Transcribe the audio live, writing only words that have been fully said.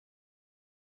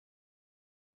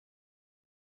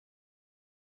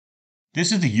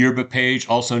This is the yearbook page,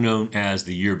 also known as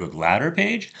the yearbook ladder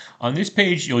page. On this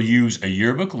page, you'll use a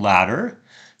yearbook ladder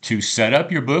to set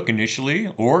up your book initially,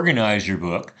 organize your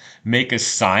book, make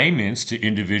assignments to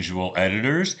individual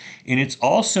editors, and it's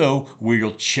also where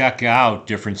you'll check out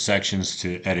different sections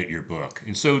to edit your book.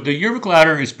 And so the yearbook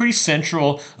ladder is pretty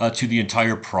central to the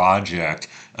entire project.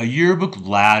 A yearbook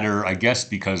ladder, I guess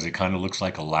because it kind of looks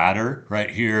like a ladder right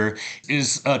here,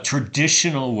 is a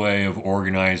traditional way of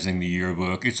organizing the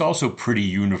yearbook. It's also pretty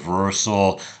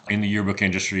universal in the yearbook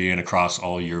industry and across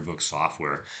all yearbook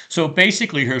software. So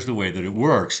basically, here's the way that it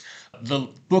works. The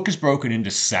book is broken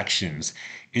into sections.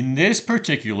 In this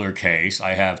particular case,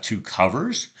 I have two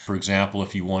covers. For example,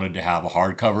 if you wanted to have a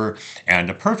hardcover and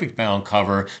a perfect bound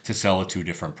cover to sell at two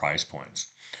different price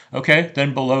points. Okay,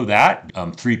 then below that,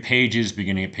 3 pages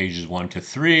beginning at pages 1 to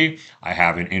 3. I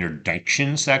have an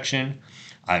introduction section.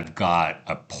 I've got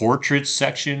a portrait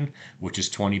section, which is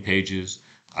 20 pages.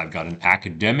 I've got an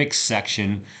academic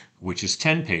section, which is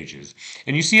 10 pages.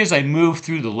 And you see as I move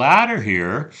through the ladder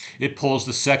here, it pulls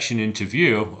the section into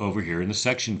view over here in the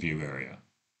section view area.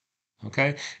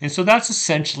 Okay, and so that's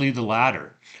essentially the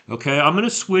ladder. Okay, I'm going to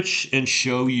switch and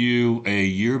show you a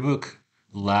yearbook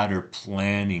ladder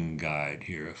planning guide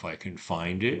here, if I can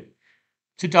find it,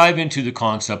 to dive into the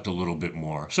concept a little bit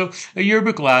more. So a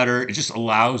yearbook ladder, it just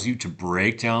allows you to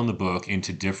break down the book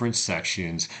into different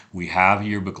sections. We have a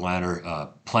yearbook ladder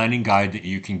planning guide that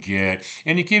you can get,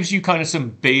 and it gives you kind of some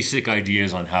basic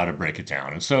ideas on how to break it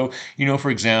down. And so,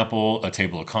 for example, a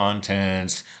table of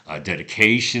contents, a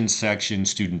dedication section,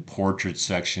 student portrait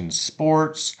section,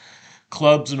 sports,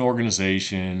 clubs and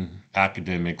organization,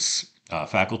 academics,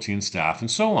 faculty and staff,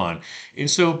 and so on. And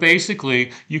so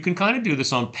basically, you can kind of do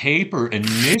this on paper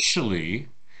initially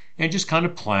and just kind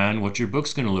of plan what your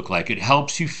book's going to look like. It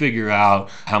helps you figure out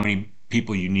how many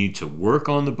people you need to work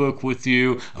on the book with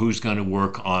you, who's going to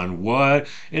work on what,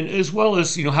 and as well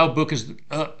as how big is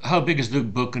the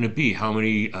book going to be, how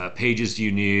many pages do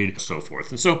you need, so forth.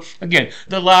 And so again,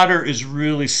 the ladder is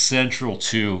really central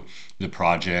to the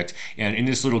project, and in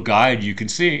this little guide you can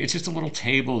see it's just a little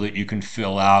table that you can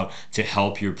fill out to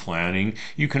help your planning.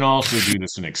 You can also do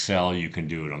this in Excel, you can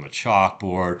do it on the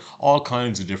chalkboard, all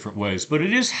kinds of different ways, but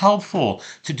it is helpful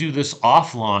to do this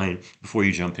offline before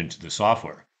you jump into the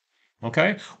software.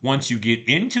 Okay, once you get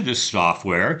into the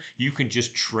software, you can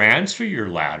just transfer your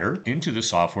ladder into the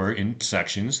software in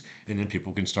sections, and then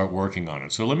people can start working on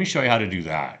it. So let me show you how to do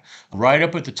that. Right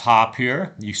up at the top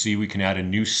here, you see we can add a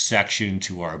new section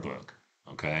to our book.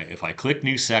 Okay, if I click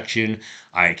new section,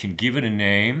 I can give it a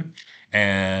name,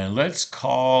 and let's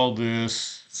call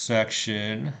this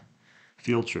section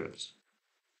field trips.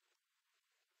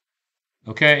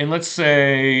 Okay, and let's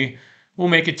say we'll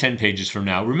make it 10 pages from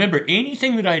now. Remember,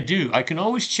 anything that I do, I can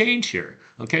always change here.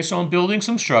 Okay, so I'm building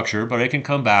some structure, but I can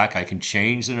come back, I can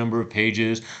change the number of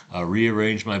pages,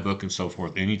 rearrange my book and so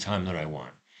forth anytime that I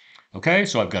want. Okay,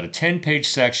 so I've got a 10-page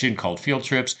section called field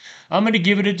trips. I'm going to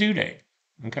give it a due date.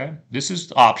 Okay, this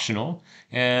is optional,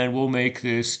 and we'll make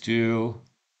this due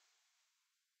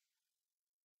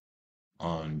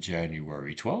on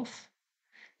January 12th.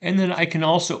 And then I can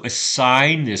also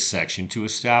assign this section to a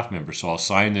staff member. So I'll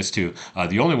assign this to,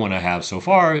 the only one I have so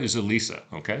far is Elisa.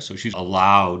 Okay, so she's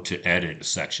allowed to edit a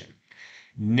section.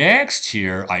 Next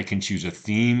here, I can choose a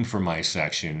theme for my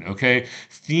section. Okay,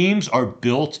 themes are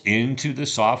built into the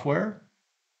software.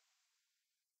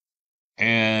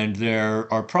 And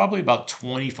there are probably about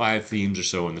 25 themes or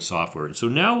so in the software. And so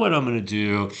now what I'm going to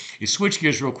do is switch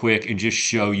gears real quick and just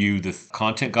show you the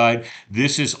content guide.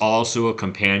 This is also a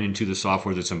companion to the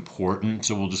software that's important.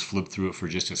 So we'll just flip through it for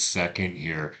just a second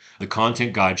here. The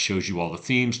content guide shows you all the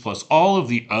themes plus all of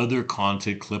the other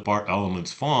content clip art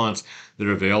elements fonts that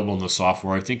are available in the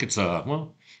software. I think it's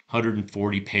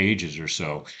 140 pages or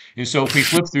so. And so if we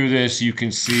flip through this, you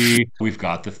can see we've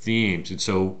got the themes. And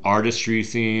so artistry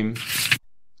theme,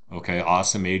 okay,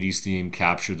 awesome 80s theme,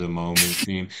 capture the moment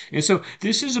theme. And so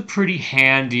this is a pretty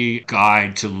handy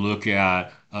guide to look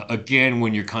at, again,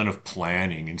 when you're kind of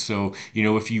planning. And so,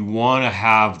 if you want to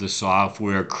have the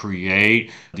software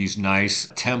create these nice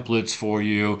templates for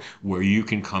you where you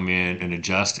can come in and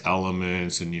adjust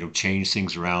elements and, change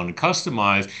things around and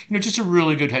customize, just a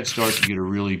really good head start to get a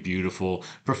really beautiful,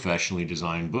 professionally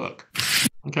designed book.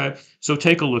 Okay, so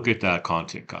take a look at that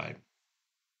content guide.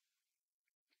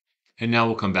 And now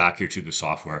we'll come back here to the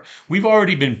software. We've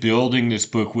already been building this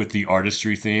book with the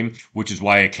artistry theme, which is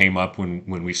why it came up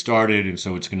when we started. And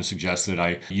so it's going to suggest that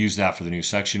I use that for the new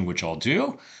section, which I'll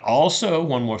do. Also,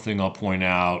 one more thing I'll point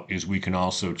out is we can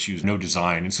also choose no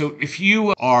design. And so if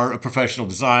you are a professional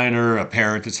designer, a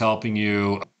parent that's helping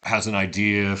you, has an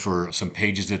idea for some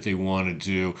pages that they want to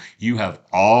do, you have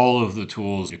all of the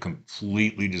tools to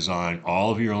completely design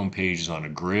all of your own pages on a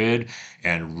grid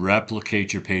and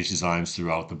replicate your page designs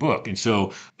throughout the book. And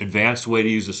so advanced way to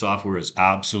use the software is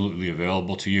absolutely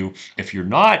available to you. If you're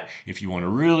not, if you want a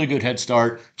really good head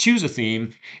start, choose a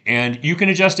theme and you can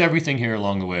adjust everything here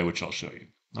along the way, which I'll show you.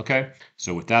 Okay,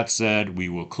 so with that said, we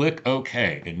will click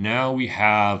OK. And now we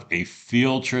have a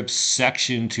field trip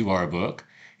section to our book.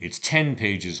 It's 10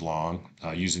 pages long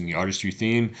using the artistry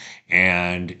theme,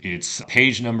 and it's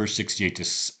page number 68 to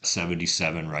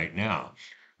 77 right now.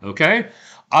 Okay,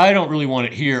 I don't really want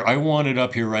it here. I want it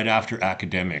up here right after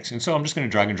academics. And so I'm just going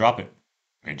to drag and drop it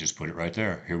and just put it right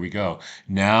there. Here we go.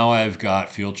 Now I've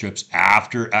got field trips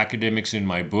after academics in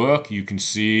my book. You can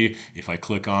see if I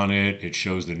click on it, it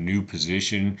shows the new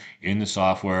position in the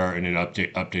software and it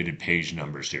updated page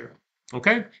numbers here.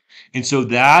 Okay, and so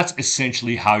that's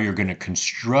essentially how you're going to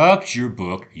construct your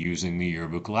book using the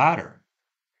yearbook ladder.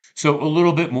 So a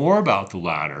little bit more about the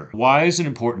ladder. Why is it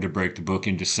important to break the book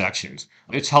into sections?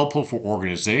 It's helpful for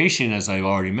organization, as I've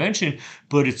already mentioned,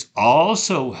 but it's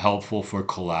also helpful for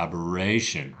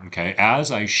collaboration. Okay,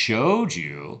 as I showed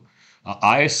you,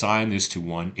 I assigned this to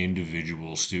one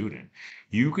individual student.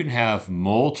 You can have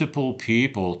multiple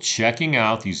people checking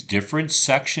out these different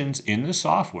sections in the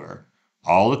software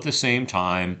all at the same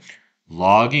time,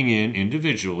 logging in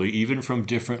individually, even from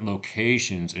different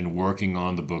locations, and working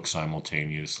on the book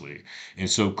simultaneously. And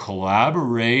so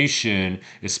collaboration,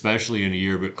 especially in a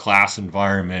yearbook class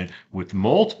environment with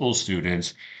multiple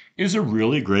students, is a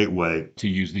really great way to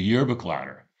use the yearbook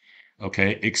ladder.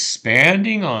 Okay,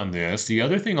 expanding on this, the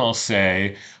other thing I'll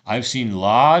say, I've seen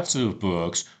lots of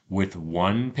books with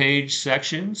one-page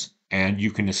sections, and you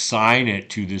can assign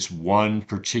it to this one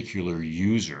particular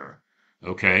user.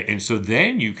 Okay, and so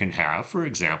then you can have, for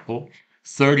example,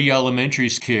 30 elementary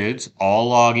kids all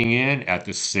logging in at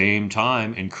the same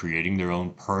time and creating their own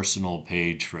personal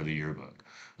page for the yearbook.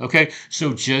 Okay,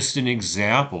 so just an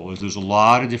example is there's a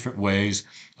lot of different ways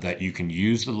that you can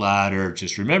use the ladder.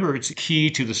 Just remember, it's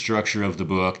key to the structure of the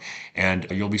book, and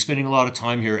you'll be spending a lot of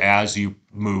time here as you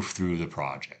move through the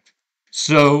project.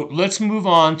 So let's move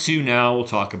on to now we'll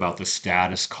talk about the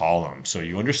status column. So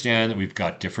you understand that we've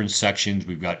got different sections,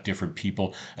 we've got different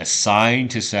people assigned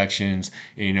to sections.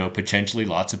 Potentially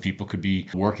lots of people could be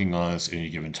working on this at any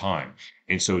given time.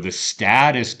 And so the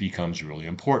status becomes really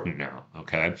important now,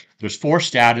 okay? There's 4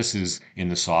 statuses in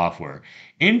the software.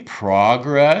 In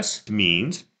progress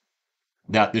means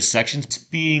that this section's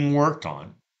being worked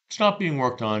on. It's not being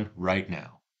worked on right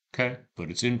now, okay? But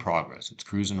it's in progress. It's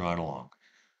cruising right along.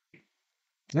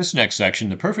 This next section,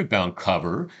 the perfect bound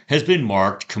cover, has been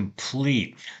marked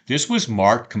complete. This was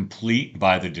marked complete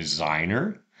by the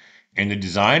designer, and the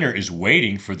designer is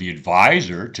waiting for the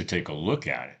advisor to take a look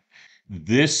at it.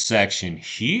 This section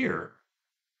here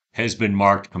has been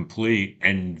marked complete,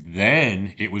 and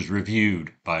then it was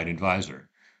reviewed by an advisor.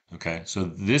 Okay, so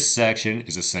this section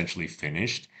is essentially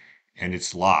finished, and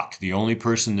it's locked. The only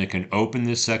person that can open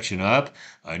this section up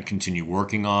and continue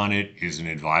working on it is an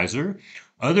advisor.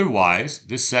 Otherwise,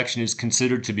 this section is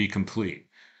considered to be complete.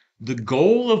 The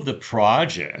goal of the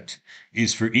project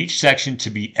is for each section to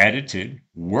be edited,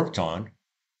 worked on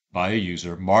by a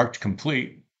user, marked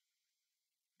complete,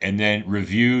 and then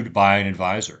reviewed by an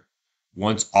advisor.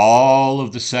 Once all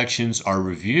of the sections are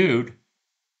reviewed,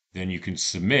 then you can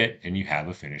submit and you have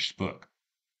a finished book.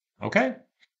 Okay?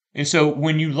 And so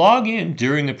when you log in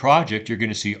during the project, you're going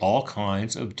to see all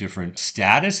kinds of different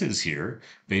statuses here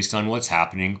based on what's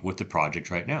happening with the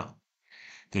project right now.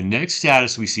 The next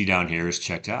status we see down here is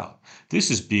checked out.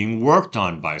 This is being worked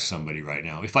on by somebody right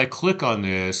now. If I click on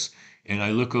this and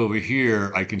I look over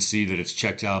here, I can see that it's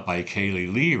checked out by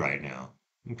Kaylee Lee right now.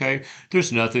 Okay,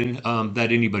 there's nothing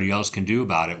that anybody else can do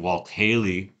about it while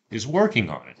Kaylee is working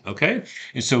on it, okay?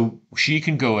 And so she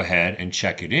can go ahead and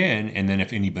check it in, and then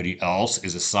if anybody else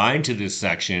is assigned to this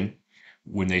section,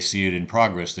 when they see it in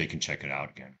progress, they can check it out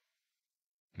again.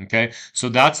 Okay, so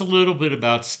that's a little bit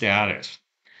about status.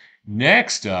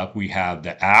 Next up, we have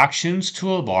the Actions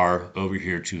toolbar over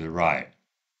here to the right.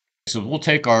 So we'll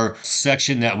take our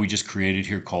section that we just created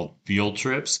here called Field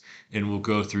Trips, and we'll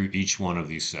go through each one of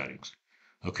these settings.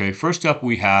 Okay, first up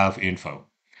we have Info.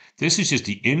 This is just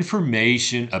the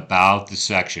information about the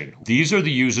section. These are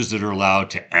the users that are allowed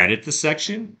to edit the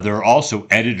section. There are also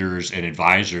editors and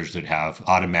advisors that have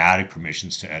automatic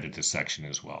permissions to edit the section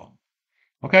as well.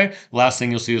 Okay, last thing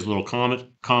you'll see is a little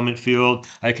comment field.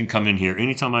 I can come in here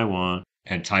anytime I want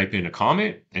and type in a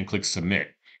comment and click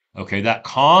submit. Okay, that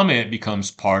comment becomes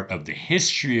part of the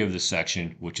history of the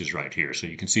section, which is right here. So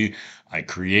you can see I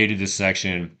created this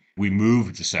section, we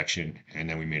moved the section, and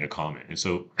then we made a comment. And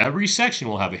so every section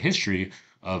will have a history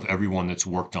of everyone that's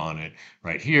worked on it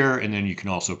right here. And then you can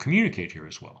also communicate here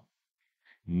as well.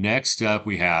 Next up,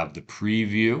 we have the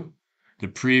preview. The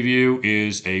preview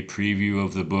is a preview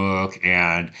of the book,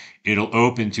 and it'll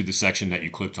open to the section that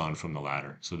you clicked on from the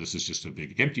ladder. So this is just a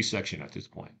big empty section at this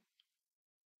point.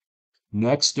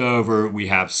 Next over, we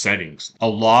have settings. A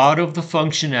lot of the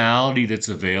functionality that's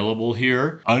available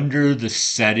here under the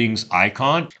settings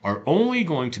icon are only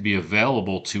going to be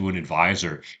available to an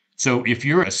advisor. So if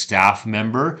you're a staff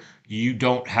member, you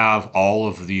don't have all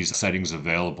of these settings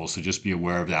available. So just be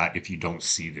aware of that if you don't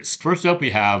see this. First up, we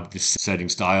have the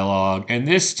settings dialog, and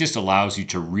this just allows you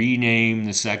to rename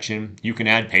the section. You can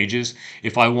add pages.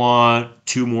 If I want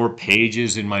 2 more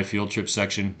pages in my field trip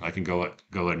section, I can go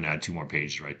ahead and add 2 more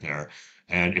pages right there.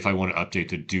 And if I want to update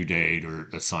the due date or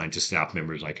assign to staff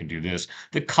members, I can do this.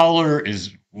 The color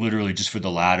is literally just for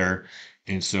the ladder.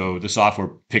 And so the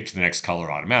software picks the next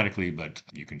color automatically, but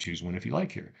you can choose one if you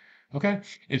like here. Okay,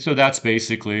 and so that's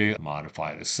basically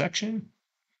modify the section.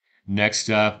 Next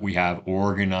up, we have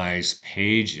organize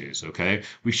pages, okay?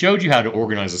 We showed you how to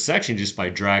organize a section just by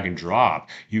drag and drop.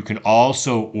 You can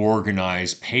also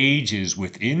organize pages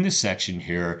within the section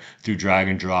here through drag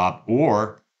and drop,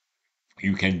 or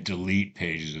you can delete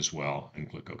pages as well and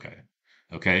click OK.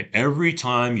 Okay, every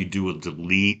time you do a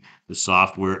delete, the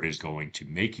software is going to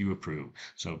make you approve.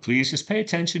 So please just pay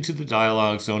attention to the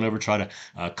dialogues. Don't ever try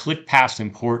to click past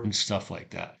important stuff like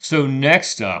that. So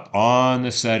next up on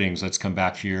the settings, let's come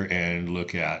back here and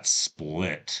look at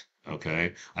split.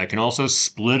 Okay, I can also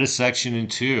split a section in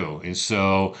 2. And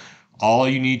so all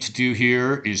you need to do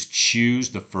here is choose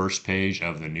the first page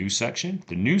of the new section.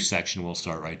 The new section will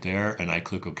start right there, and I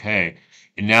click OK.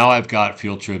 And now I've got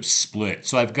field trips split.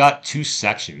 So I've got 2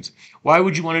 sections. Why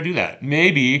would you want to do that?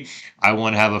 Maybe I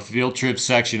want to have a field trip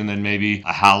section and then maybe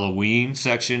a Halloween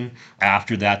section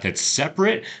after that that's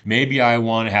separate. Maybe I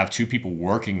want to have 2 people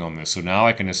working on this. So now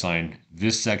I can assign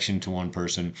this section to one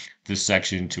person, this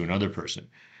section to another person.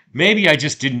 Maybe I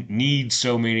just didn't need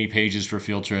so many pages for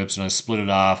field trips and I split it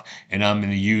off and I'm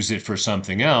going to use it for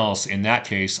something else. In that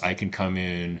case, I can come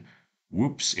in.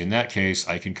 In that case,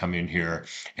 I can come in here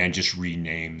and just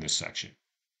rename this section.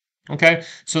 Okay,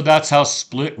 so that's how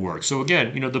split works. So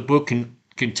again, the book can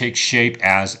take shape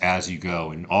as you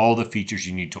go, and all the features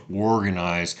you need to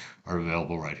organize are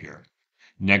available right here.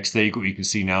 Next thing we can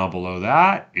see now below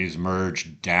that is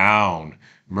merge down.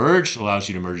 Merge allows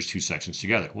you to merge 2 sections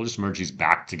together. We'll just merge these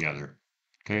back together.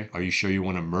 Okay, are you sure you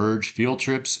want to merge field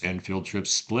trips and field trips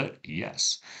split?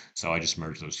 Yes. So I just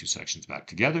merge those 2 sections back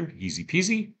together. Easy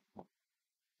peasy.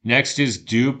 Next is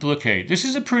duplicate. This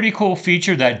is a pretty cool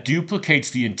feature that duplicates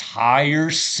the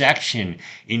entire section,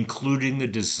 including the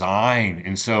design.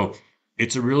 And so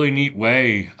it's a really neat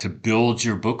way to build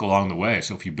your book along the way.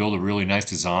 So if you build a really nice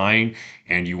design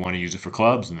and you want to use it for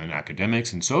clubs and then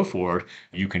academics and so forth,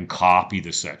 you can copy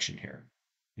the section here.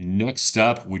 Next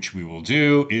up, which we will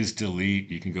do, is delete.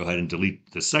 You can go ahead and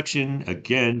delete the section.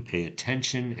 Again, pay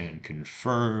attention and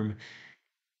confirm.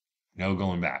 No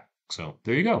going back. So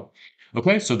there you go.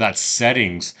 Okay, so that's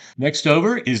settings. Next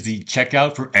over is the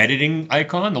checkout for editing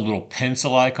icon, the little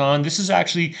pencil icon. This is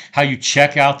actually how you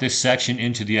check out this section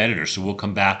into the editor. So we'll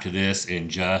come back to this in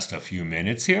just a few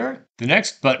minutes here. The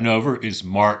next button over is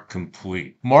Mark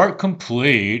Complete. Mark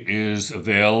Complete is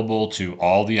available to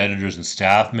all the editors and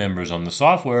staff members on the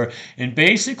software. And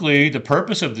basically, the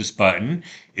purpose of this button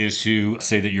is to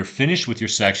say that you're finished with your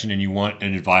section and you want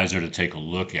an advisor to take a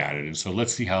look at it. And so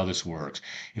let's see how this works.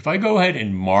 If I go ahead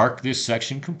and mark this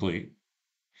section complete,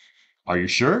 are you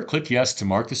sure? Click yes to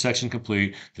mark the section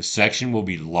complete. The section will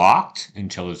be locked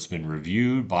until it's been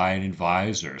reviewed by an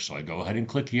advisor. So I go ahead and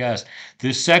click yes.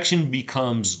 This section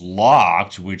becomes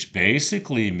locked, which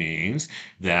basically means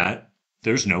that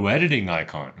there's no editing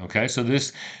icon. Okay, so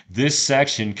this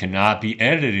section cannot be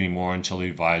edited anymore until the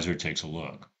advisor takes a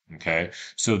look. Okay,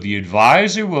 so the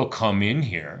advisor will come in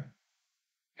here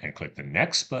and click the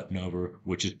next button over,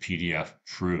 which is PDF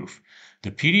proof.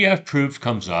 The PDF proof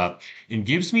comes up and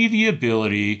gives me the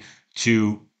ability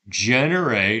to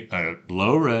generate a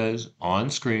low-res,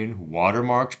 on-screen,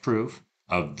 watermarked proof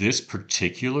of this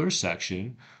particular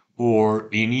section or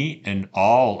any and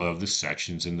all of the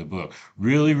sections in the book.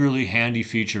 Really, really handy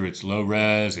feature. It's low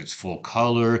res, it's full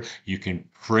color. You can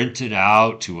print it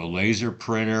out to a laser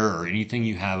printer or anything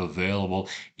you have available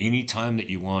anytime that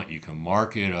you want. You can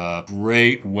mark it up.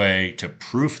 Great way to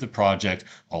proof the project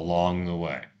along the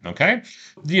way. Okay?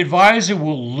 The advisor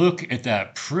will look at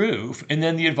that proof, and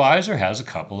then the advisor has a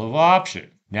couple of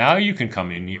options. Now you can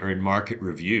come in here and mark it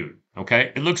reviewed.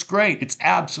 Okay, it looks great. It's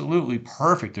absolutely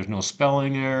perfect. There's no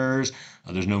spelling errors.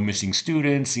 There's no missing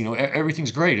students.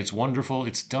 Everything's great. It's wonderful.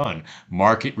 It's done.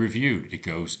 Mark it reviewed. It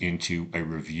goes into a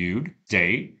reviewed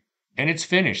state and it's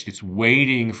finished. It's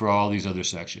waiting for all these other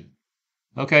sections.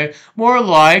 Okay, more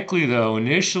likely though,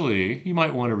 initially, you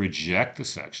might want to reject the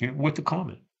section with the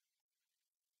comment.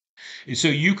 And so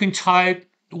you can type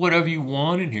whatever you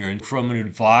want in here. And from an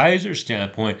advisor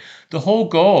standpoint, the whole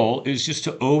goal is just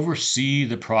to oversee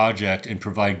the project and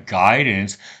provide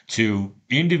guidance to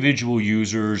individual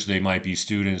users. They might be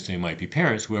students, they might be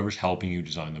parents, whoever's helping you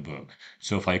design the book.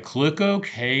 So if I click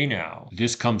OK now,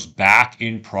 this comes back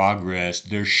in progress.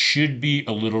 There should be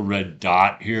a little red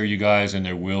dot here, you guys, and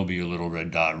there will be a little red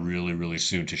dot really, really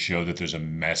soon to show that there's a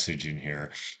message in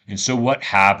here. And so what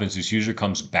happens, this user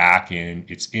comes back in,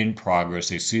 it's in progress,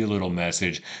 they see a little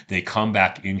message, they come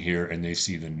back in here and they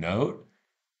see the note,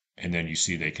 and then you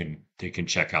see they can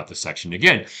check out the section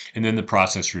again, and then the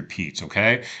process repeats.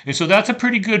 Okay, and so that's a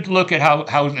pretty good look at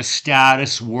how the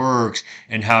status works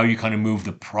and how you kind of move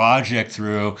the project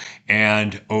through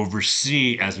and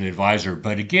oversee as an advisor.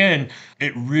 But again,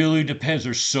 it really depends.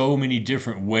 There's so many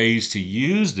different ways to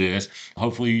use this.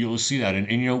 Hopefully you'll see that,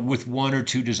 and with 1 or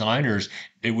 2 designers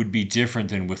it would be different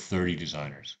than with 30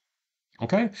 designers.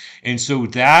 Okay, and so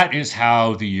that is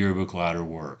how the yearbook ladder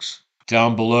works.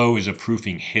 Down below is a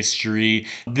proofing history.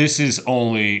 This is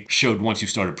only showed once you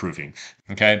started proofing.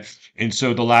 Okay, and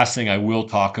so the last thing I will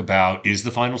talk about is the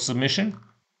final submission.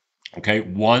 Okay,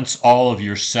 once all of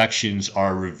your sections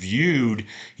are reviewed,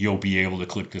 you'll be able to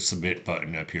click the submit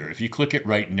button up here. If you click it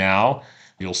right now,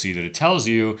 you'll see that it tells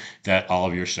you that all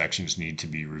of your sections need to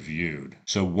be reviewed.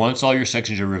 So once all your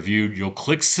sections are reviewed, you'll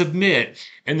click submit,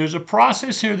 and there's a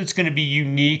process here that's going to be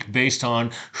unique based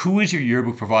on who is your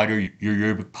yearbook provider, your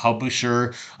yearbook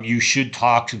publisher. You should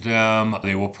talk to them.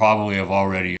 They will probably have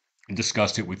already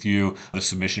discussed it with you, the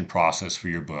submission process for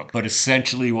your book. But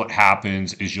essentially what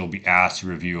happens is you'll be asked to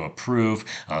review a proof,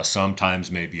 sometimes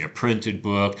maybe a printed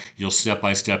book. You'll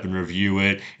step-by-step and review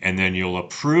it, and then you'll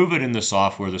approve it in the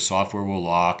software. The software will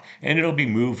lock, and it'll be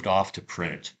moved off to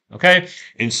print. Okay?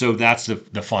 And so that's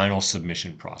the final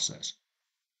submission process.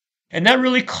 And that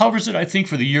really covers it, I think,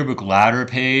 for the Yearbook Ladder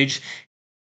page.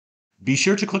 Be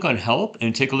sure to click on Help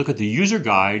and take a look at the user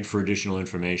guide for additional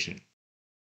information.